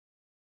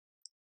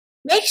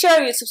Make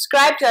sure you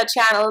subscribe to our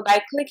channel by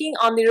clicking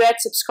on the red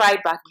subscribe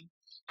button.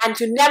 And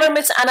to never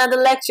miss another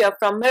lecture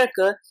from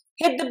Miracle,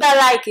 hit the bell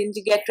icon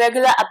to get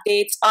regular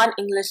updates on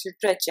English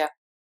literature.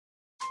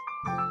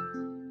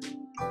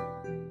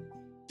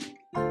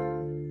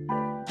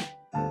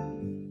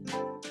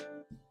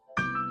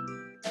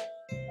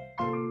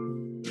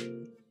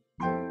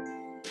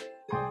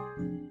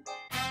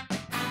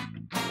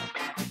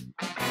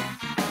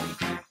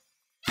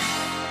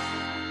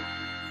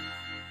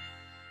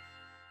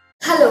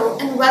 Hello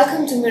and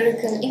welcome to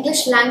Miracle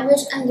English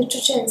Language and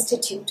Literature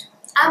Institute.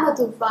 I'm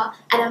Atufa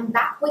and I'm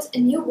back with a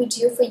new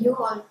video for you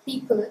all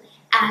people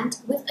and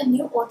with a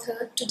new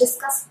author to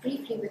discuss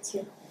briefly with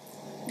you.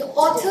 The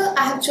author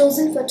I have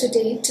chosen for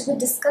today to be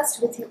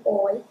discussed with you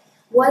all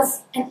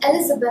was an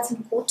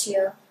Elizabethan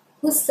courtier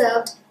who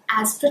served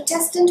as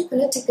Protestant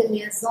political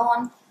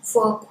liaison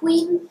for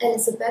Queen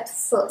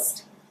Elizabeth I.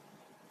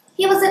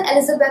 He was an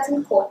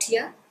Elizabethan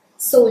courtier,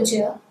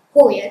 soldier,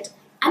 poet,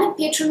 and a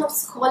patron of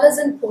scholars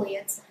and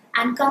poets,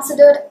 and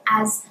considered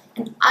as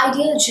an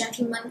ideal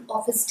gentleman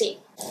of his day.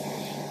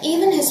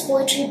 Even his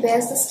poetry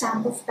bears the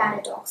stamp of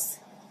paradox.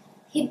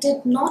 He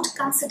did not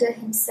consider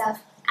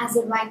himself as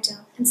a writer,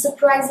 and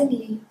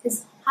surprisingly,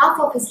 half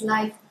of his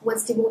life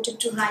was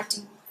devoted to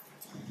writing.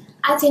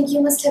 I think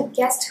you must have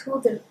guessed who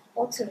the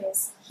author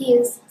is. He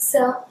is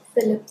Sir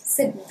Philip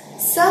Sidney.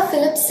 Sir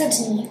Philip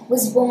Sidney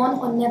was born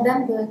on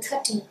November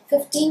 30,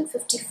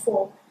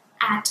 1554,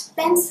 at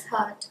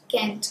Penshurst,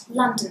 Kent,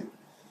 London.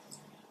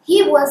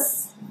 He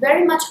was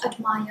very much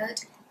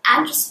admired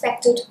and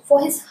respected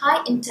for his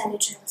high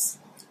intelligence.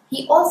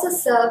 He also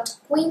served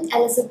Queen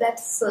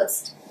Elizabeth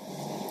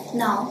I.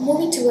 Now,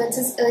 moving towards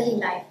his early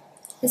life,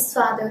 his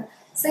father,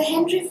 Sir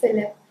Henry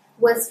Philip,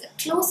 was a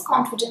close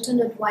confidant and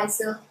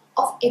advisor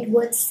of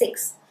Edward VI.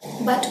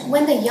 But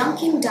when the young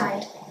king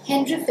died,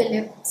 Henry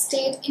Philip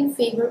stayed in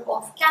favor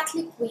of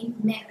Catholic Queen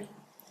Mary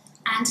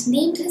and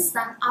named his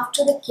son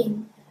after the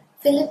king,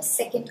 Philip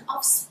II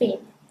of Spain,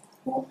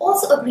 who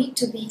also agreed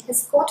to be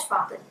his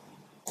godfather.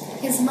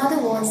 His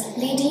mother was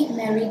Lady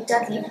Mary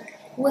Dudley,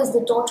 who was the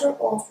daughter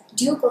of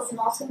Duke of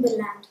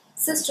Northumberland,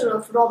 sister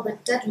of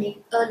Robert Dudley,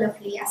 Earl of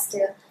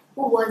Leicester,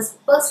 who was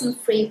personal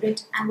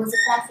favourite and was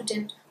a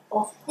confidant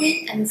of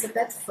Queen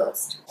Elizabeth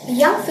I.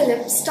 Young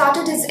Philip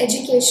started his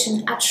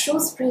education at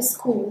Shrewsbury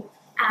School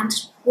and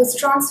was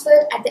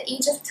transferred at the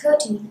age of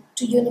 13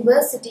 to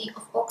University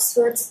of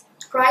Oxford's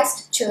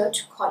Christ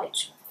Church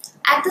College.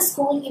 At the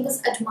school, he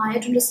was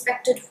admired and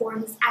respected for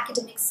his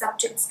academic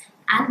subjects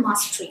and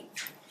mastery.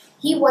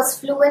 He was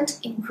fluent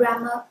in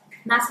grammar,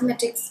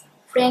 mathematics,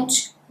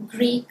 French,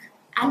 Greek,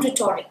 and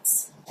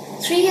rhetorics.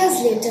 3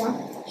 years later,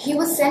 he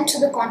was sent to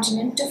the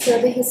continent to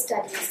further his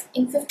studies.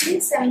 In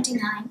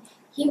 1579,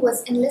 he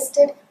was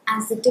enlisted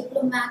as a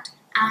diplomat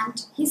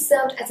and he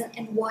served as an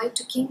envoy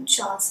to King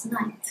Charles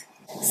IX.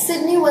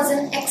 Sidney was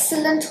an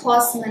excellent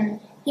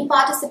horseman. He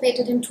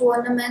participated in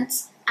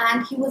tournaments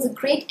and he was a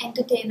great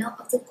entertainer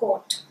of the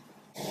court.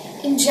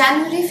 In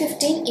January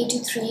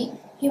 1583,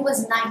 he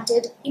was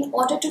knighted in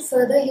order to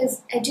further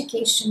his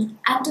education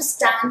and to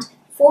stand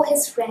for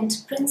his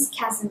friend Prince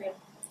Casimir.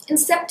 In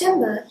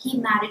September, he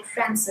married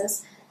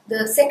Frances,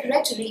 the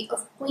secretary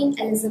of Queen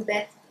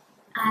Elizabeth,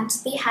 and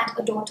they had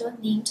a daughter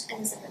named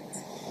Elizabeth.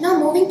 Now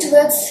moving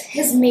towards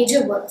his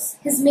major works.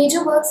 His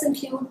major works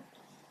include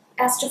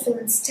Astrophil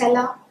and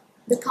Stella,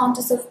 The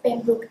Countess of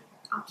Pembroke,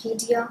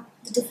 Arcadia,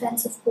 The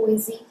Defence of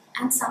Poesy,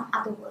 and some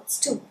other works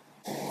too.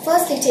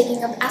 Firstly,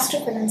 taking up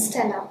Astrophil and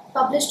Stella,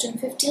 published in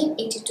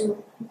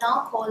 1582,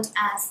 now called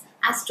as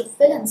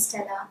Astrophil and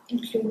Stella,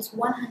 includes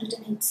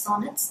 108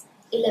 sonnets,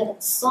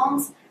 11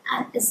 songs,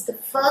 and is the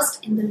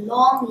first in the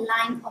long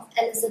line of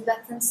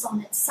Elizabethan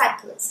sonnet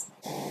cycles.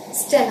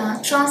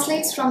 Stella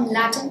translates from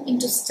Latin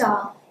into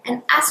star,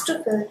 and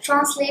Astrophil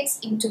translates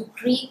into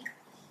Greek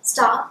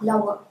star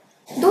lover.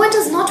 Though it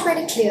is not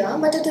very clear,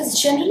 but it is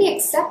generally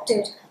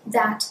accepted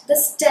that the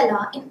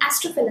Stella in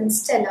Astrophil and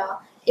Stella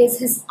is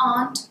his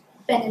aunt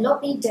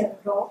Penelope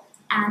Devereux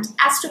and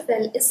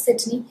Astrophil is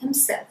Sidney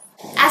himself.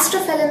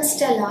 Astrophil and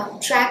Stella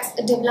tracks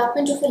a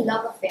development of a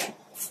love affair.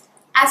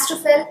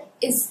 Astrophil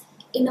is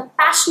in a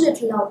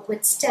passionate love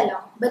with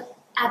Stella, but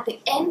at the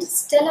end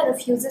Stella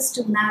refuses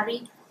to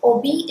marry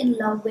or be in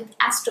love with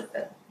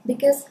Astrophil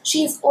because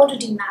she is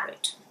already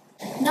married.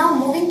 Now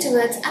moving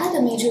towards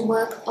another major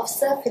work of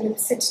Sir Philip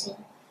Sidney,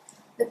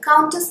 The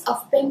Countess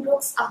of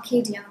Pembroke's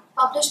Arcadia,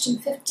 published in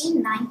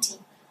 1590,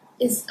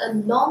 is a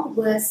long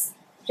verse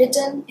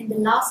written in the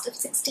last of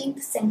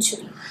 16th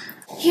century.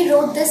 He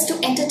wrote this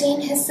to entertain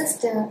his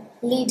sister,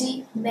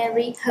 Lady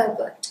Mary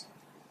Herbert,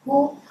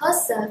 who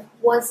herself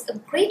was a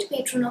great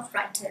patron of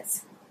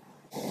writers.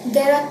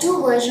 There are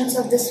 2 versions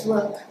of this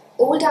work,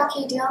 Old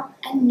Arcadia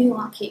and New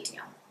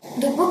Arcadia.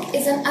 The book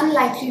is an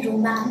unlikely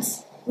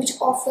romance which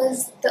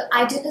offers the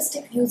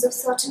idealistic views of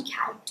certain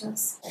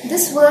characters.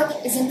 This work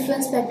is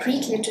influenced by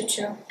Greek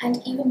literature,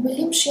 and even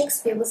William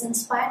Shakespeare was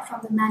inspired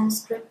from the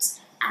manuscripts,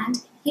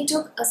 and he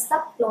took a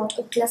subplot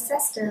of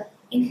Gloucester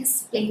in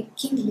his play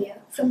King Lear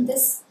from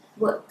this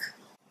work.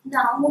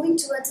 Now, moving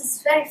towards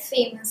his very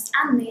famous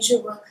and major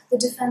work, The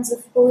Defense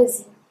of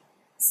Poesy.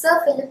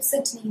 Sir Philip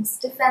Sidney's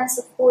Defense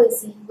of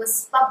Poesy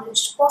was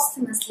published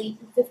posthumously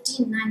in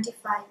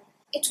 1595.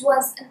 It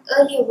was an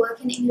earlier work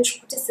in English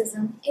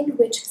criticism in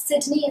which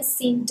Sidney is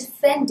seen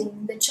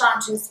defending the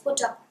charges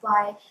put up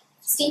by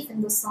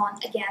Stephen Bosson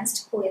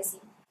against poesy.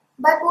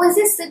 By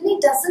poesy, Sidney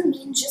doesn't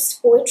mean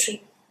just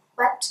poetry,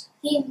 but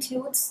he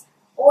includes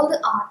all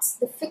the arts,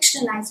 the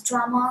fictionalized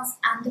dramas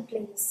and the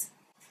plays.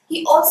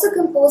 He also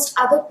composed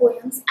other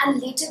poems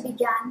and later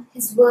began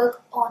his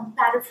work on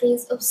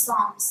paraphrase of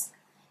psalms.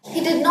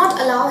 He did not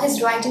allow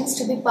his writings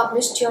to be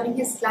published during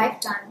his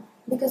lifetime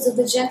because of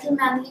the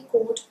gentlemanly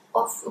code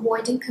of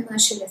avoiding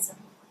commercialism.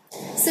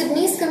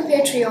 Sidney's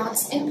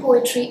compatriots in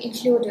poetry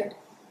included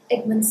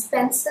Edmund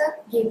Spenser,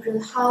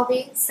 Gabriel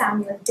Harvey,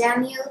 Samuel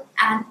Daniel,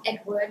 and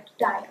Edward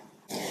Dyer.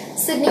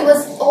 Sidney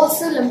was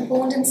also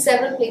lampooned in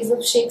several plays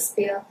of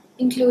Shakespeare,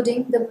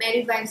 including The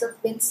Merry Wives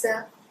of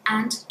Windsor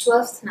and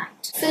Twelfth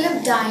Night.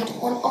 Philip died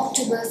on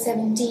October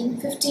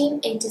 17,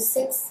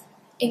 1586,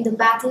 in the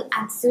battle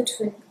at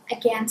Zutphen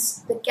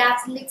against the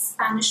Catholic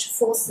Spanish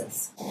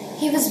forces.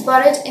 He was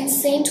buried in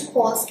St.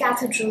 Paul's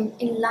Cathedral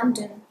in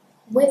London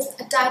with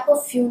a type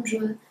of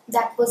funeral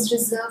that was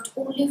reserved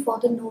only for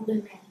the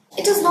noblemen.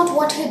 It is not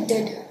what he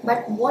did,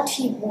 but what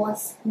he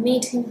was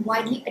made him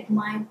widely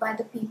admired by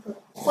the people.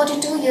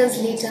 42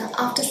 years later,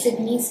 after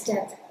Sidney's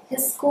death,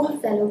 his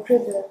schoolfellow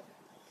Greville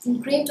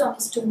engraved on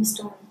his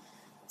tombstone,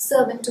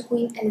 servant to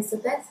Queen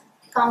Elizabeth,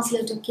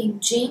 counselor to King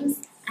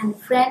James, and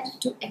friend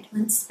to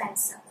Edmund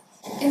Spenser.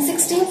 In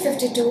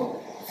 1652,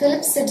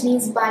 Philip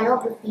Sidney's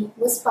biography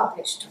was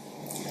published.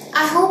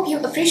 I hope you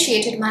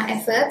appreciated my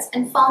efforts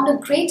and found a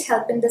great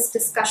help in this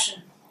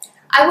discussion.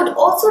 I would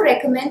also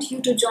recommend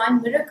you to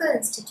join Miracle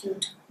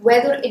Institute,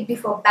 whether it be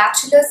for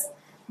bachelor's,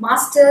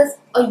 master's,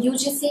 or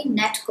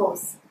UGC-NET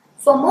course.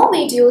 For more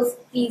videos,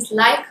 please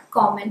like,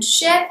 comment,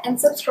 share, and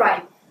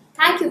subscribe.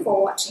 Thank you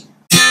for watching.